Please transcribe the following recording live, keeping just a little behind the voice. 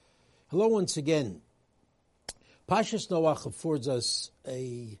Hello once again. Parshas Noach affords us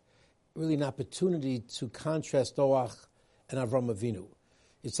an opportunity to contrast Noach and Avram Avinu.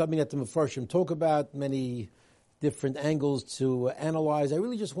 It's something that the Mefarshim talk about, many different angles to analyze. I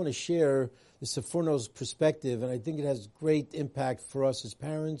really just want to share the Seforno's perspective, and I think it has great impact for us as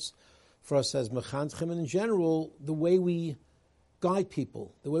parents, for us as mechanchim, and in general, the way we guide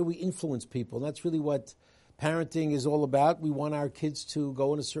people, the way we influence people. And that's really what parenting is all about. We want our kids to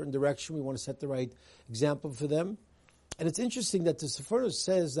go in a certain direction. We want to set the right example for them. And it's interesting that the Seforno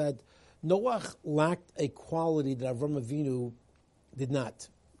says that Noach lacked a quality that Avram Avinu did not.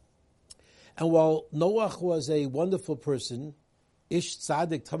 And while Noach was a wonderful person, Ish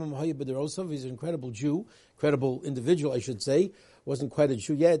Tzadik Tamam Haya B'derosov, he's an incredible Jew, incredible individual, I should say, wasn't quite a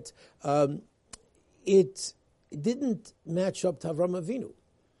Jew yet, it didn't match up to Avram Avinu.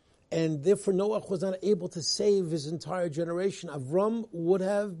 And therefore Noach was not able to save his entire generation. Avram would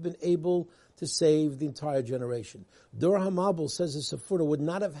have been able to save the entire generation. Dor HaMabul, says the Seforno, would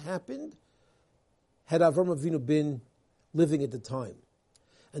not have happened had Avram Avinu been living at the time.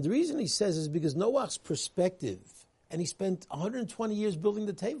 And the reason he says is because Noach's perspective, and he spent 120 years building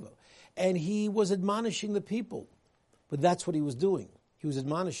the Teva, and he was admonishing the people. But that's what he was doing. He was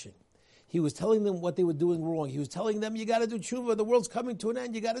admonishing. He was telling them what they were doing wrong. He was telling them, you got to do tshuva. The world's coming to an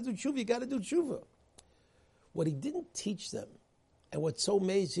end. You got to do tshuva. You got to do tshuva. What he didn't teach them, and what's so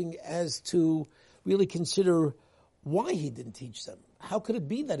amazing as to really consider why he didn't teach them. How could it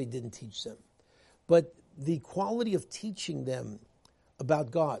be that he didn't teach them? But the quality of teaching them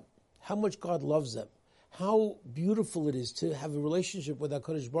about God, how much God loves them, how beautiful it is to have a relationship with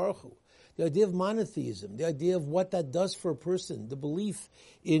HaKadosh Baruch Hu. The idea of monotheism, the idea of what that does for a person, the belief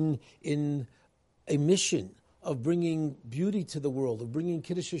in a mission of bringing beauty to the world, of bringing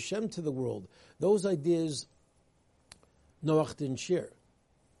Kiddush Hashem to the world, those ideas Noach didn't share.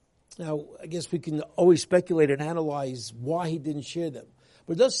 Now, I guess we can always speculate and analyze why he didn't share them.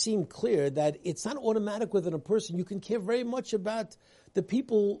 But it does seem clear that it's not automatic within a person. You can care very much about the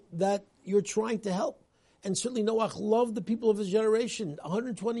people that you're trying to help. And certainly Noach loved the people of his generation.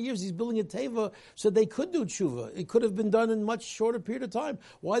 120 years, he's building a teva so they could do tshuva. It could have been done in a much shorter period of time.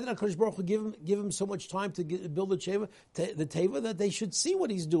 Why did HaKadosh Baruch Hu give him so much time to build the teva? That they should see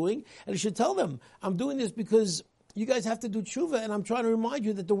what he's doing, and he should tell them, I'm doing this because you guys have to do tshuva, and I'm trying to remind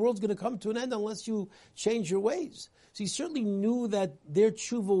you that the world's going to come to an end unless you change your ways. So he certainly knew that their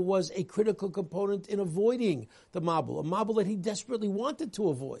tshuva was a critical component in avoiding the mabul, a mabul that he desperately wanted to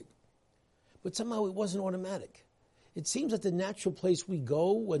avoid. But somehow it wasn't automatic. It seems that the natural place we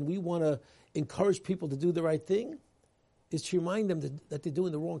go when we want to encourage people to do the right thing is to remind them that they're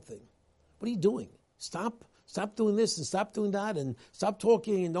doing the wrong thing. What are you doing? Stop doing this and stop doing that and stop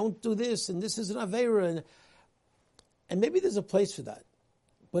talking and don't do this and this is an aveira. And maybe there's a place for that.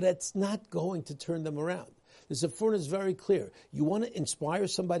 But it's not going to turn them around. The Seforno is very clear. You want to inspire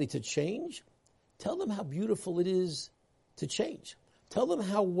somebody to change? Tell them how beautiful it is to change. Tell them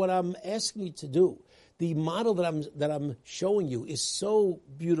how what I'm asking you to do, the model that I'm showing you is so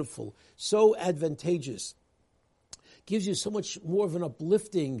beautiful, so advantageous, gives you so much more of an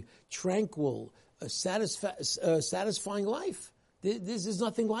uplifting, tranquil, satisfying life. This is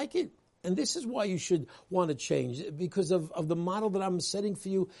nothing like it. And this is why you should want to change, because of the model that I'm setting for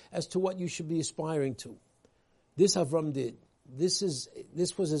you as to what you should be aspiring to. This Avram did. This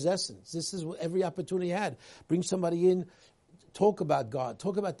was his essence. This is what every opportunity he had. Bring somebody in, talk about God,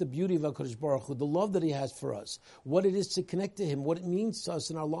 talk about the beauty of HaKadosh Baruch Hu, the love that He has for us, what it is to connect to Him, what it means to us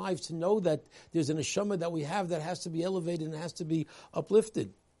in our lives to know that there's an neshama that we have that has to be elevated and has to be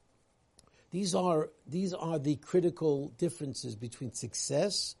uplifted. These are the critical differences between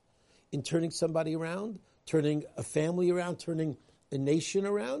success in turning somebody around, turning a family around, turning a nation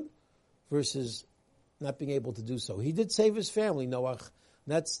around, versus not being able to do so. He did save his family, Noach.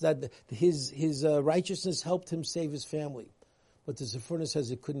 His righteousness helped him save his family. But the Seforno says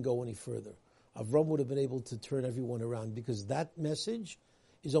it couldn't go any further. Avram would have been able to turn everyone around because that message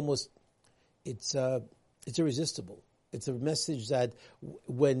is it's irresistible. It's a message that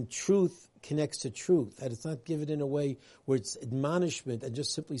when truth connects to truth, that it's not given in a way where it's admonishment and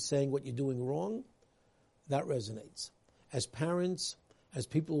just simply saying what you're doing wrong, that resonates. As parents, as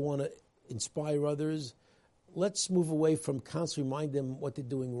people who want to inspire others, let's move away from constantly remind them what they're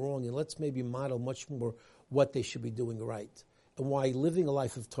doing wrong, and let's maybe model much more what they should be doing right, and why living a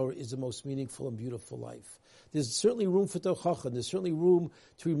life of Torah is the most meaningful and beautiful life. There's certainly room for tochacha. There's certainly room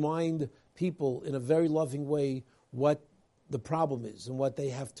to remind people in a very loving way what the problem is and what they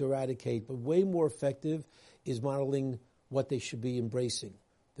have to eradicate. But way more effective is modeling what they should be embracing,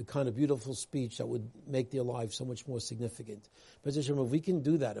 the kind of beautiful speech that would make their life so much more significant. But if we can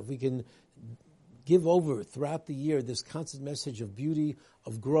do that, if we can give over throughout the year this constant message of beauty,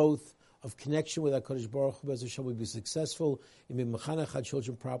 of growth, of connection with HaKadosh Baruch Hu, Bez Hashem, we'll be successful in being mechanech our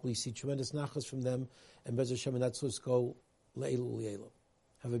children properly, see tremendous nachas from them, and Bez Hashem, and that's let's go le'elu le'elu.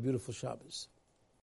 Have a beautiful Shabbos.